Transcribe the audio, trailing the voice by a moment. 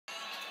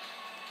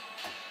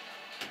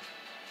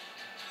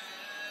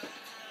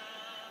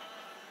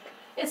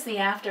It's the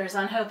Afters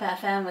on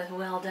HopeFM with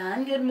Well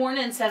Done. Good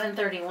morning,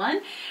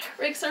 7:31.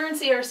 Rick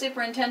Surrency, our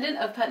Superintendent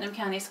of Putnam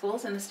County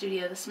Schools, in the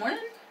studio this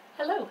morning.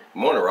 Hello. Good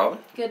morning, Robin.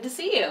 Good to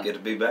see you. Good to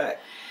be back.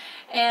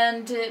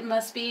 And it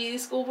must be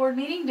school board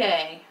meeting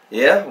day.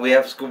 Yeah, we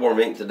have a school board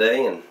meeting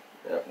today, and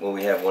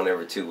we have one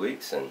every 2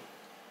 weeks and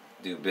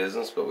do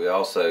business, but we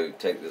also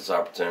take this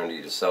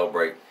opportunity to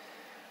celebrate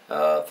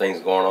things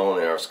going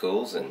on in our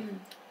schools. And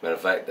matter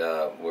of fact,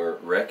 we're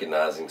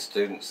recognizing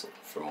students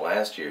from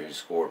last year who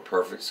scored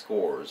perfect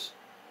scores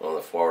on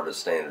the Florida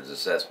Standards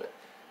Assessment.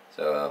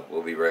 So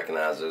we'll be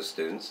recognizing those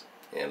students,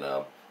 and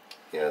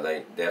you know,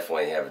 they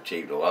definitely have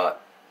achieved a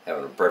lot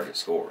having a perfect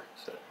score.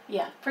 So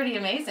yeah, pretty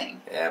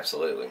amazing.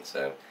 Absolutely.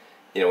 So,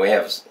 you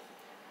know,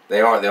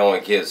 they aren't the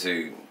only kids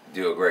who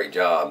do a great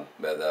job,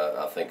 but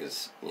I think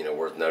it's, you know,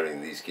 worth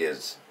noting these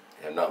kids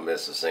have not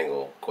missed a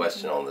single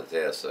question on the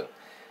test. So,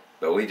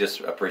 but we just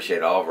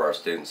appreciate all of our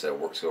students that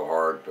work so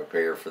hard to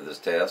prepare for this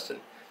test. And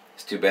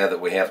it's too bad that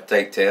we have to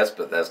take tests,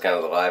 but that's kind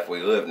of the life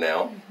we live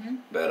now.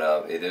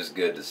 But it is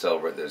good to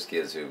celebrate those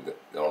kids who've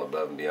gone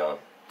above and beyond.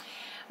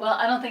 Well,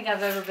 I don't think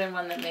I've ever been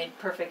one that made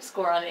perfect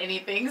score on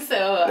anything,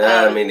 so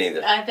no, me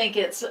neither. I think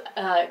it's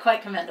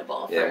quite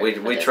commendable. Yeah,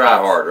 we try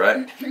hard,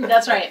 right?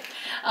 That's right.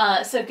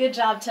 So good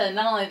job to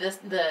not only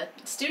the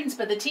students,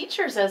 but the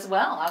teachers as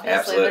well. Obviously,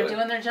 Absolutely. They're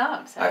doing their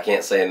jobs. So. I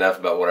can't say enough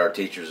about what our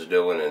teachers are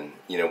doing, and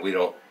you know, we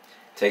don't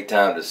take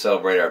time to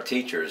celebrate our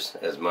teachers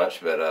as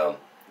much, but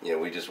you know,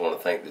 we just want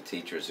to thank the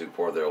teachers who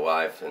pour their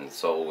life and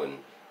soul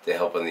into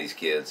helping these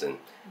kids, and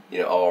you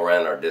know, all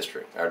around our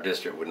district. Our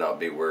district would not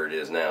be where it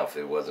is now if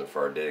it wasn't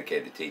for our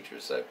dedicated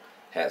teachers. So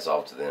hats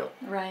off to them.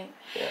 Right.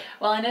 Yeah.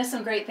 Well, I know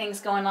some great things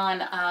going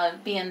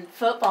on being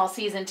football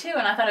season too,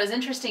 and I thought it was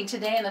interesting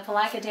today in the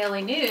Palatka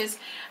Daily News,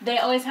 they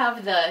always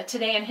have the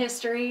Today in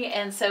History,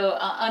 and so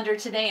under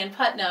Today in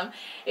Putnam,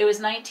 it was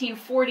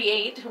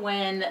 1948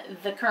 when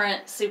the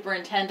current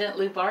superintendent,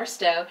 Lou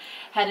Barstow,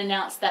 had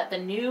announced that the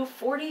new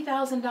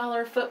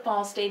 $40,000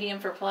 football stadium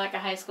for Palatka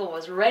High School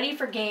was ready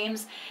for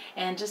games,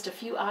 and just a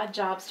few odd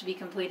jobs to be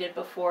completed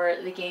before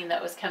the game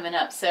that was coming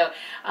up. So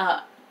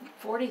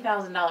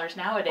 $40,000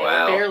 nowadays.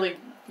 Wow. Barely,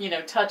 you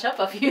know, touch up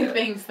a few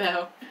things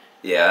though.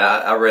 Yeah,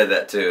 I read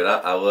that too, and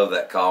I love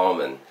that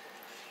column, and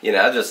you know,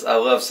 I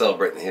love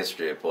celebrating the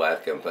history of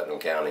Palatka and Putnam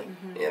County,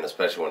 and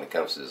especially when it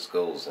comes to the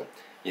schools. And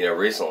you know,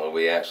 recently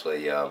we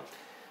actually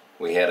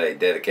we had a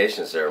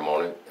dedication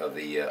ceremony of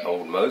the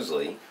old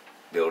Mosley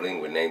building.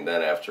 We named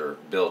that after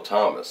Bill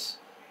Thomas,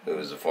 who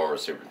was a former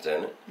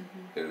superintendent,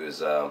 who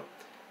is I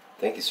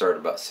think he started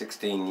about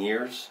 16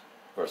 years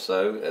or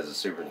so as a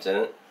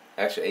superintendent.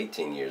 Actually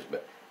 18 years,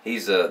 but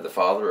he's the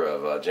father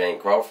of Jane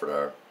Crawford,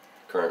 our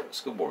current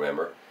school board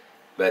member.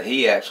 But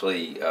he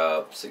actually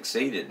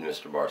succeeded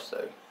Mr.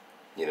 Barstow,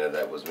 you know,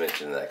 that was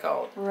mentioned in that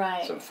column.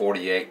 Right. From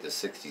 48 to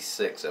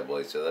 66, I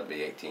believe, so that'd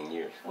be 18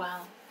 years.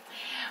 Wow.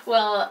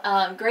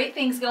 Well, great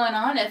things going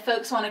on. If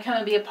folks want to come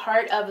and be a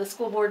part of the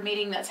school board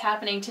meeting that's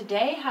happening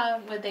today,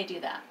 how would they do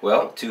that?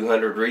 Well,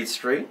 200 Reed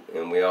Street,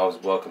 and we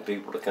always welcome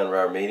people to come to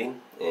our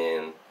meeting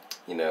and,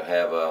 you know,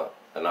 have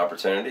an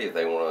opportunity. If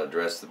they want to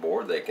address the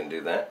board, they can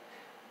do that.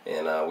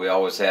 And we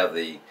always have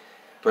the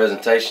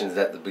presentations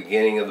at the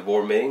beginning of the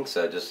board meeting,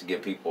 so just to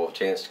give people a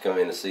chance to come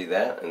in and see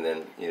that, and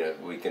then, you know,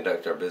 we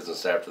conduct our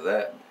business after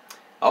that.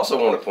 I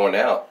also want to point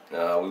out,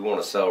 we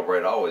want to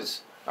celebrate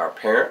always our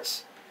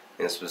parents,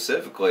 and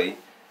specifically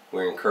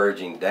we're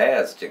encouraging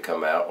dads to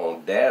come out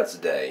on Dad's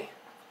Day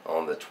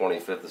on the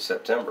 25th of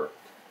September.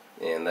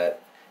 And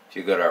that, if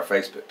you go to our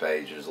Facebook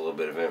page, there's a little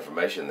bit of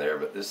information there,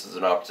 but this is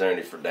an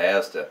opportunity for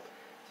dads to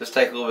just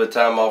take a little bit of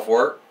time off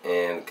work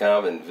and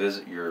come and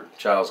visit your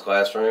child's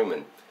classroom.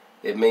 And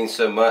it means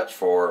so much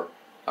for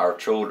our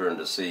children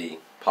to see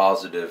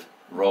positive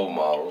role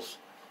models,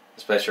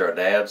 especially our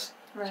dads.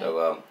 Right. So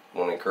I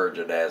want to encourage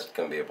our dads to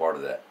come be a part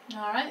of that.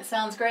 All right,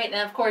 sounds great.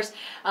 And of course,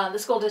 the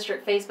school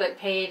district Facebook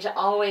page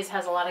always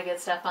has a lot of good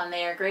stuff on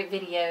there, great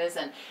videos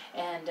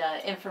and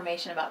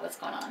information about what's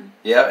going on.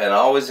 Yeah, and I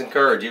always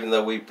encourage, even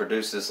though we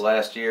produced this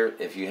last year,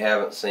 if you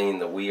haven't seen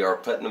the We Are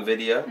Putnam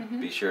video,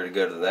 be sure to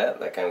go to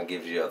that. That kind of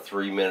gives you a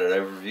 3-minute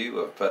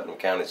overview of Putnam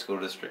County School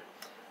District.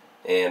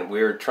 And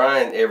we're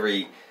trying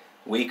every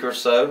week or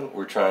so,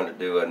 we're trying to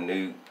do a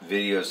new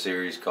video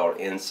series called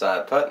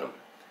Inside Putnam.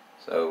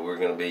 So we're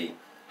going to be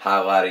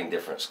highlighting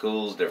different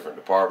schools, different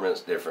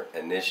departments, different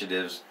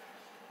initiatives.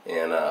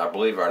 And I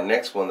believe our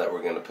next one that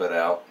we're going to put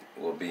out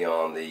will be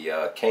on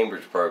the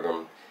Cambridge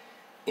program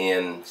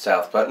in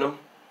South Putnam.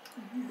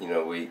 You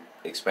know, we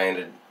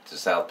expanded to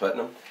South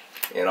Putnam.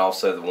 And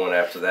also the one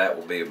after that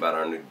will be about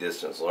our new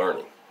distance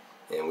learning.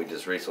 And we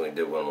just recently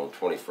did one on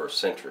 21st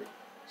century.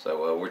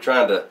 So we're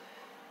trying to,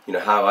 you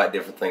know, highlight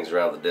different things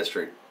around the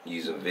district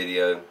using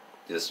video,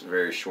 just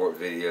very short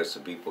videos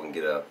so people can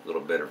get a little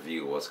better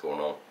view of what's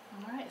going on.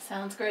 All right,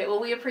 sounds great.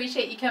 Well, we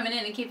appreciate you coming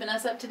in and keeping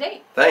us up to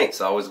date.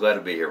 Thanks. Always glad to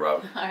be here,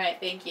 Robin. All right,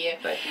 thank you.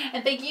 Thank you.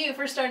 And thank you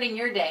for starting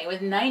your day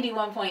with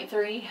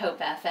 91.3 Hope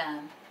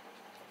FM.